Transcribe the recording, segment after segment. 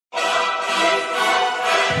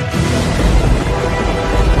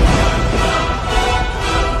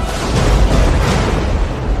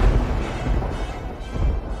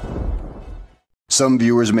Some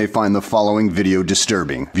viewers may find the following video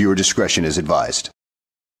disturbing. Viewer discretion is advised.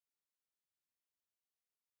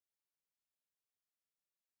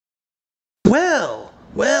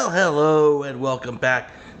 Well, hello and welcome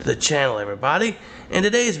back to the channel, everybody. In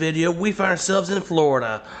today's video, we find ourselves in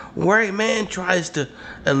Florida, where a man tries to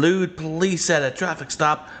elude police at a traffic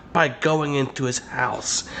stop by going into his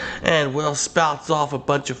house. And, well, spouts off a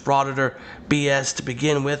bunch of Frauditor BS to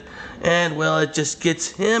begin with, and, well, it just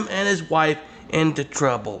gets him and his wife into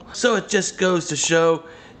trouble. So it just goes to show,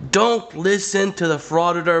 don't listen to the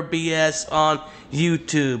Frauditor BS on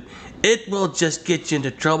YouTube. It will just get you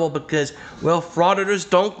into trouble because, well, frauditors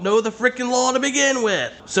don't know the freaking law to begin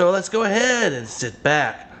with. So let's go ahead and sit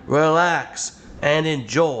back, relax, and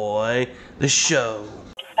enjoy the show.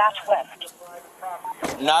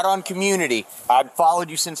 Not on community. I've followed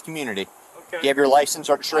you since community. Okay. Do you have your license,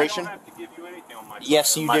 registration? I don't have to give you anything on my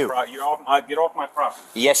Yes, you do. Get off my property.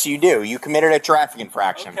 Yes, you do. You committed a traffic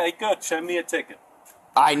infraction. Okay, good. Send me a ticket.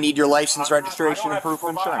 I need your license, registration, and proof of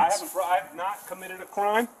insurance. I have not committed a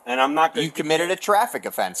crime, and I'm not going to... You committed a traffic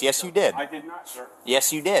offense. Yes, you did. I did not, sir.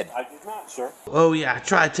 Yes, you did. I did not, sir. Oh yeah,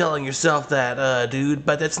 try telling yourself that, dude,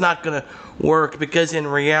 but that's not gonna work because in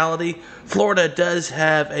reality, Florida does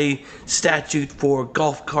have a statute for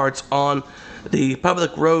golf carts on the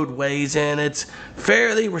public roadways, and it's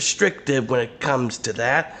fairly restrictive when it comes to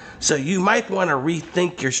that. So you might want to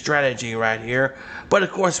rethink your strategy right here. But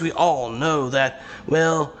of course, we all know that,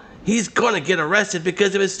 well, he's going to get arrested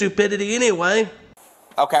because of his stupidity anyway.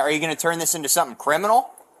 Okay, are you going to turn this into something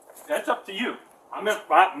criminal? That's up to you. I'm at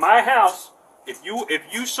my house. If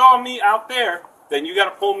you saw me out there, then you got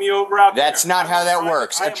to pull me over out there. That's not how that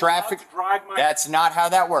works. A traffic... That's not how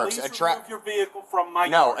that works. Please remove your vehicle from my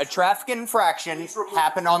No, yard. a traffic infraction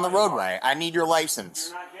happened on the roadway. I need your license.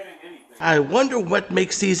 You're not getting anything. I wonder what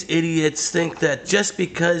makes these idiots think that just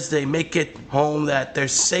because they make it home that they're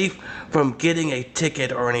safe from getting a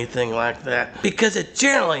ticket or anything like that. Because it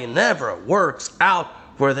generally never works out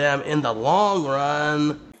for them in the long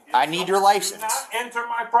run. I need your license. Do not enter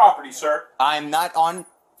my property, sir. I'm not on...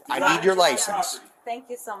 I need your license. Thank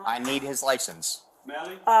you so much. I need his license.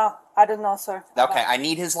 Melly? I don't know, sir. Okay, I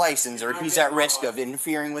need his license, or he's at risk of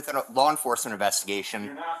interfering with a law enforcement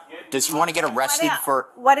investigation. Does he want to get arrested for...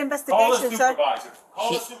 What Call the investigation, sir? supervisor.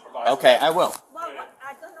 Call the supervisor. Okay, I will.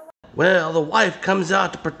 I don't know. Well, the wife comes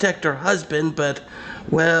out to protect her husband, but,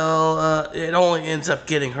 well, it only ends up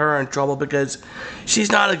getting her in trouble because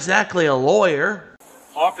she's not exactly a lawyer.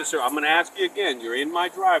 Officer, I'm going to ask you again. You're in my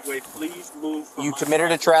driveway. Please move from You my committed a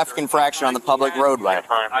property, traffic sir. infraction on the public roadway.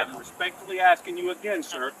 I'm respectfully asking you again,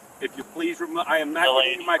 sir. If you please remove... I am not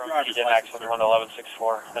giving you my driver's license, sir.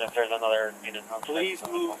 1164, and if there's another unit... Please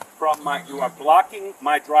move from my... You are blocking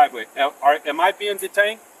my driveway. Am I being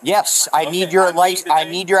detained? Yes, I need your I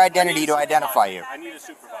need your identity to identify you. I need a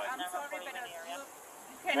supervisor. I'm sorry,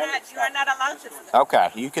 but you are not allowed to do that. Okay,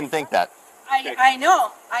 you can think that. I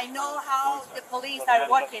know how the police are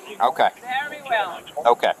working. Okay. Very well.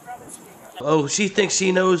 Okay. Oh, she thinks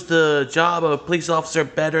she knows the job of a police officer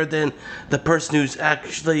better than the person who's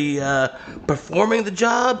actually performing the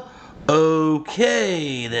job?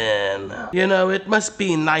 Okay, then. You know, it must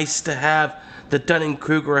be nice to have the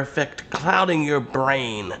Dunning-Kruger effect clouding your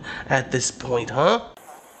brain at this point, huh?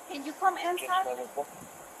 Can you come inside?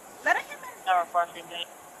 Let him in.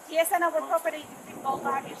 Yes, and our property. You can go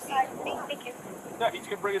back inside. Thank you. No, he's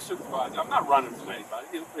going to bring a supervisor. I'm not running from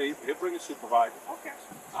anybody. He'll bring a supervisor. Okay.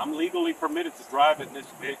 I'm legally permitted to drive in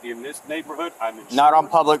this neighborhood. Not on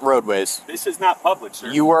public roadways. This is not public, sir.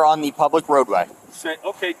 You were on the public roadway.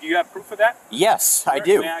 Okay, do you have proof of that? Yes, I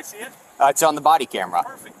do. May I see it? It's on the body camera.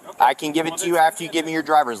 Perfect. Okay. I can give it to you after you give me your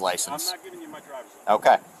driver's license. I'm not giving you my driver's license.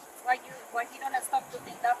 Okay. Why he don't stop to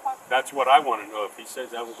take that part? That's what I want to know, if he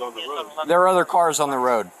says that was on the road. There are other cars on the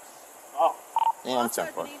road. Oh. Yeah, it's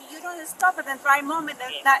important. You don't stop at the right moment.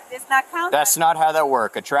 It's not counted. That's not how that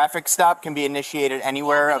works. A traffic stop can be initiated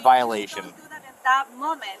anywhere a violation. You don't do that in that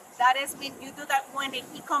moment. That is when you do that when he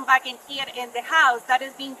come back in here in the house. That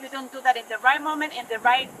is when you don't do that in the right moment,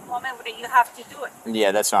 where you have to do it.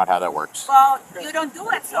 Yeah, that's not how that works. Well, you don't do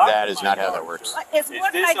it. So That is not how that works. it's Is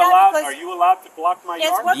work this like allowed? that Are you allowed to block my it's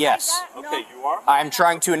yard? work Yes. Like that. Okay, you are? I'm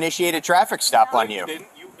trying to initiate a traffic stop on you Then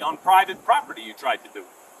on private property you tried to do it.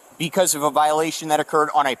 because of a violation that occurred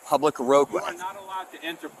on a public You roadway. are not allowed to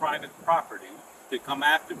enter private property to come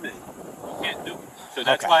after me. You can't do it. So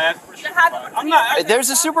that's Okay. why I asked for a You have supervisor. to- I'm not... There's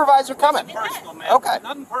a supervisor coming. Nothing personal, man. Okay.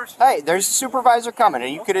 Nothing personal. Hey, there's a supervisor coming,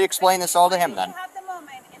 and you could explain this all to him then. You have the moment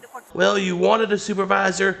in the court. Well, you wanted a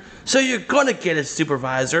supervisor, so you're gonna get a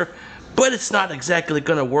supervisor. but it's not exactly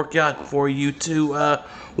going to work out for you to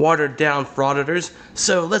watered down frauditors.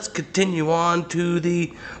 So let's continue on to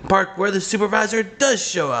the part where the supervisor does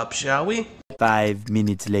show up, shall we? 5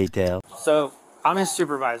 minutes later. So I'm his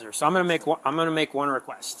supervisor, so I'm gonna make one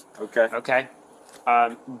request. Okay. Okay.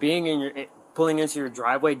 Pulling into your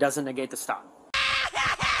driveway doesn't negate the stop.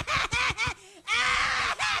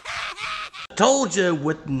 Told you it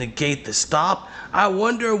wouldn't negate the stop. I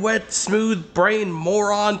wonder what smooth brain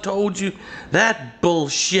moron told you that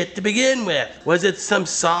bullshit to begin with. Was it some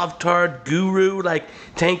soft-tard guru like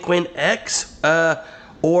Tanquin X?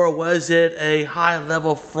 Or was it a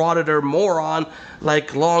high-level frauditor moron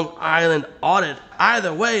like Long Island Audit?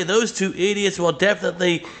 Either way, those two idiots will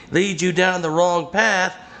definitely lead you down the wrong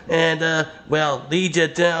path and, well, lead you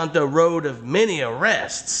down the road of many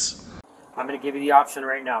arrests. I'm gonna give you the option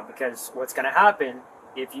right now because what's gonna happen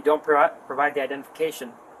if you don't provide the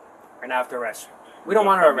identification, we're gonna have to arrest you. We don't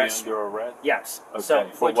want to arrest you. Under arrest? Yes. Okay. So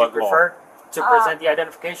For would you what law? prefer to present the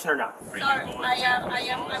identification or not? Sorry, I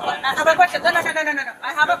have a question. No.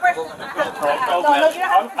 I have a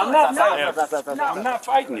question. I'm not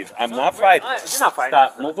fighting you. I'm not fighting. You're not fighting.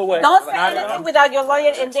 Stop. Move away. Don't say anything without your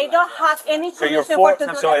lawyer, and they don't have any So you're solution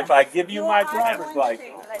to do so that. if I give you my are driver's going to license,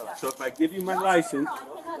 say like that. so if I give you my license,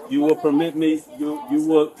 you will permit me. You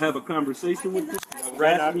will have a conversation with me. We're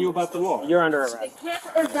asking you about the law. You're under The arrest. kids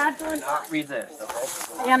is that doing? Resist.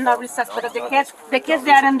 I am not resist, but the kids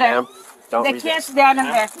there and there. Don't The resist. kids there and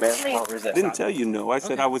there. Please. Don't resist. I didn't tell you no. I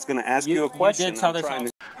said I was going to ask you a question. You did tell I'm this trying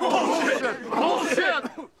to-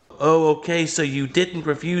 Oh, okay, so you didn't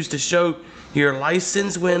refuse to show your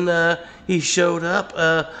license when he showed up?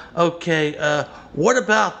 Okay, what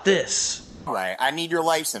about this? Right, I need your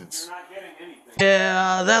license.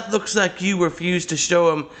 Yeah, that looks like you refused to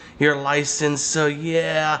show him your license, so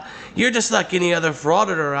yeah, you're just like any other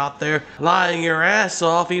frauditor out there, lying your ass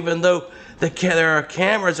off even though there are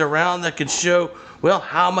cameras around that can show, well,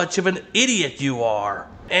 how much of an idiot you are.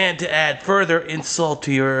 And to add further insult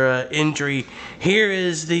to your injury, here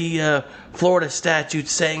is the Florida statute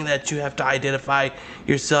saying that you have to identify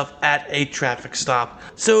yourself at a traffic stop.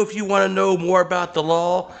 So if you want to know more about the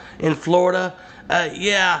law in Florida,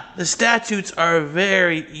 yeah, the statutes are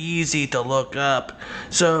very easy to look up.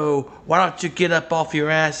 So why don't you get up off your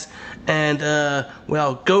ass and,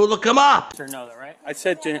 well, go look them up. Or no, though, right? I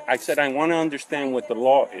said I want to understand what the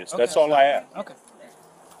law is. That's all I ask. Okay.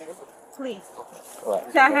 Please.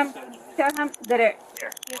 Tell him that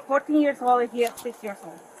he's 14 years old and he is 6 years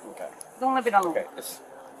old. Okay. Don't leave it alone. Okay.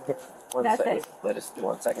 That's it. Let us do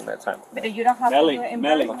 1 second at a time. But you don't have Melly, to do it in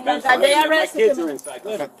Melly, person. Melly, They my arrested kids him. are inside.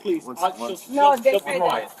 Let her, please. No, She'll they be say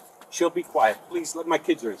quiet. that. She'll be quiet. Please, let my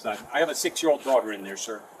kids are inside. I have a 6-year-old daughter in there,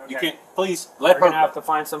 sir. You can't. Please let We're her gonna have go. to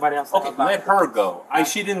find somebody else. Okay, let her go.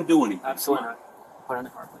 She didn't do anything. Absolutely not. Put her in the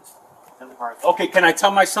car, please. In the car. Okay, can I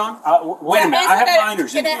tell my son? Wait a minute. I have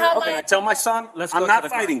minors in Can I here. have Okay, my- I tell my son? Let's go I'm to not the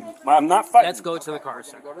car. fighting. I'm not fighting. Let's go to the car,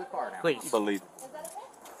 sir. Go to the car now. Please. Believe.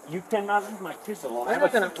 You cannot leave my kids alone.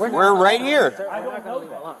 We're right here. I don't know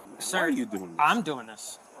that. Why Sir, are you doing this? I'm doing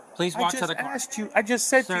this. Please I walk just to the car. asked you. I just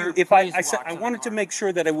said Sir, to you if please I said walk I to the wanted to car. make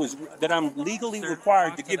sure that I'm legally Sir, required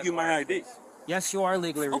walk to to give the you my car. ID. Yes, you are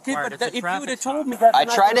legally Okay, required. but It's a if you would traffic have stop. told me that, I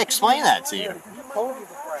tried to explain that to you.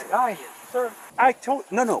 Sir, I told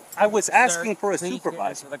no. I was asking Sir, for a please get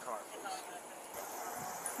supervisor. into the car.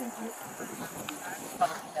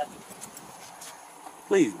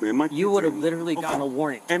 Please, man. My You kids would have are- literally Okay. gotten a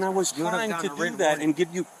warning. And I was You would have trying to gotten a do written that warning. and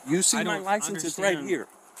give you. You see I my don't license is right understand. here.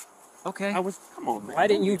 Okay. I was. Come on, man. Why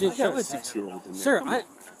didn't you just I got show a it to me? 6-year-old in there. Sir, Come on.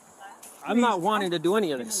 I'm not wanting to do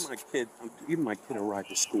any of this. Give my kid a ride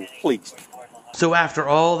to school, please. So after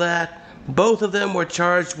all that, both of them were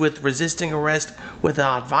charged with resisting arrest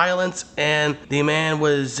without violence, and the man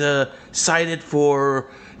was cited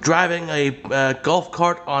for driving a golf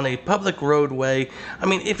cart on a public roadway. I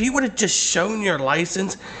mean, if you would have just shown your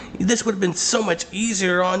license, this would have been so much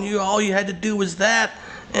easier on you. All you had to do was that,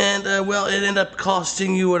 and well, it ended up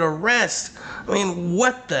costing you an arrest. I mean,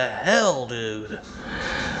 what the hell, dude?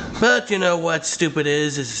 But you know what stupid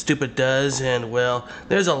is stupid does, and well,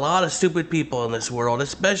 there's a lot of stupid people in this world,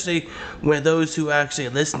 especially when those who actually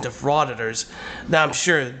listen to frauditors. Now I'm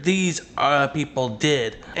sure these people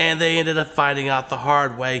did, and they ended up finding out the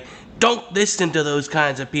hard way. Don't listen to those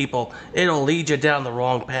kinds of people. It'll lead you down the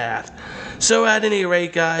wrong path. So at any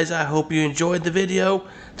rate, guys, I hope you enjoyed the video.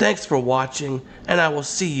 Thanks for watching, and I will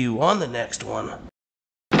see you on the next one.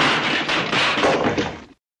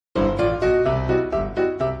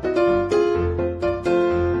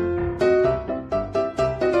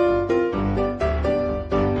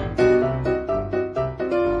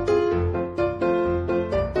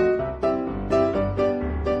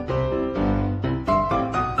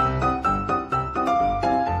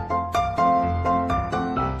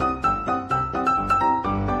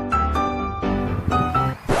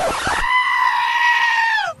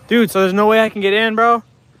 Dude, so there's no way I can get in, bro?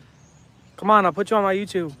 Come on, I'll put you on my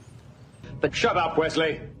YouTube. But shut up,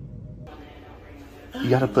 Wesley. You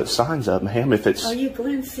gotta put signs up, ma'am, if it's... Are you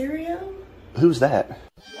Glenn Serio? Who's that?